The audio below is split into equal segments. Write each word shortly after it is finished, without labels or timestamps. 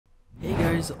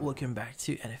guys, welcome back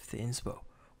to NFT Inspo.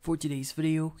 For today's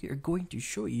video, we are going to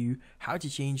show you how to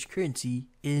change currency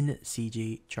in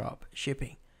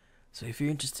CJDropshipping. So if you're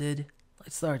interested,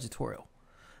 let's start our tutorial.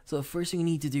 So the first thing we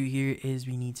need to do here is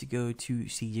we need to go to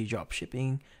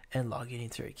CJDropshipping and log in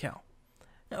into our account.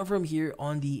 Now from here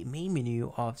on the main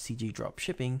menu of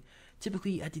CJDropshipping,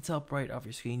 typically at the top right of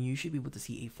your screen, you should be able to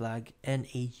see a flag and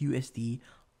a USD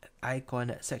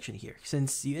icon section here.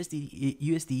 Since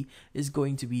USD is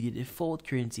going to be the default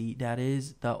currency that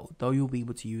you'll be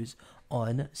able to use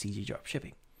on CJDropshipping.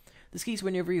 In this case,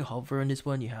 whenever you hover on this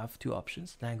one, you have two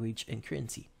options: language and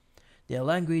currency. The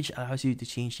language allows you to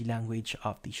change the language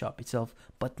of the shop itself,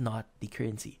 but not the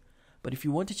currency. But if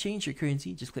you want to change your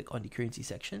currency, just click on the currency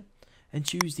section and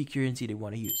choose the currency they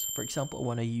want to use. For example, I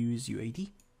want to use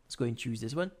UAD. Let's go and choose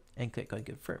this one and click on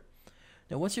confirm.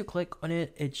 Now once you click on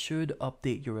it, it should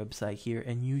update your website here,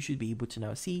 and you should be able to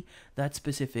now see that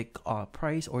specific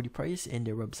price or the price in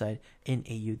their website in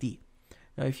AUD.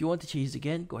 Now if you want to change it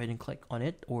again, go ahead and click on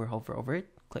it or hover over it,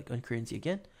 click on currency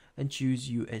again, and choose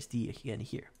USD again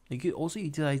here. You could also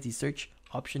utilize the search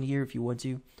option here if you want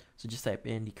to. So just type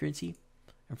in the currency,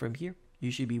 and from here you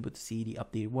should be able to see the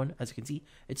updated one. As you can see,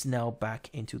 it's now back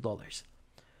into dollars.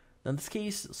 Now in this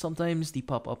case, sometimes the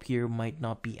pop-up here might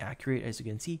not be accurate. As you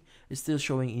can see, it's still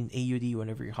showing in AUD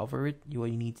whenever you hover it. What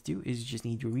you need to do is you just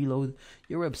need to reload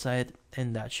your website,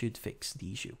 and that should fix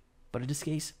the issue. But in this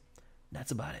case, that's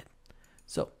about it.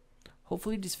 So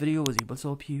hopefully this video was able to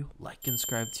help you. Like and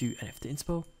subscribe to NFT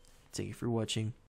Inspo. Thank you for watching.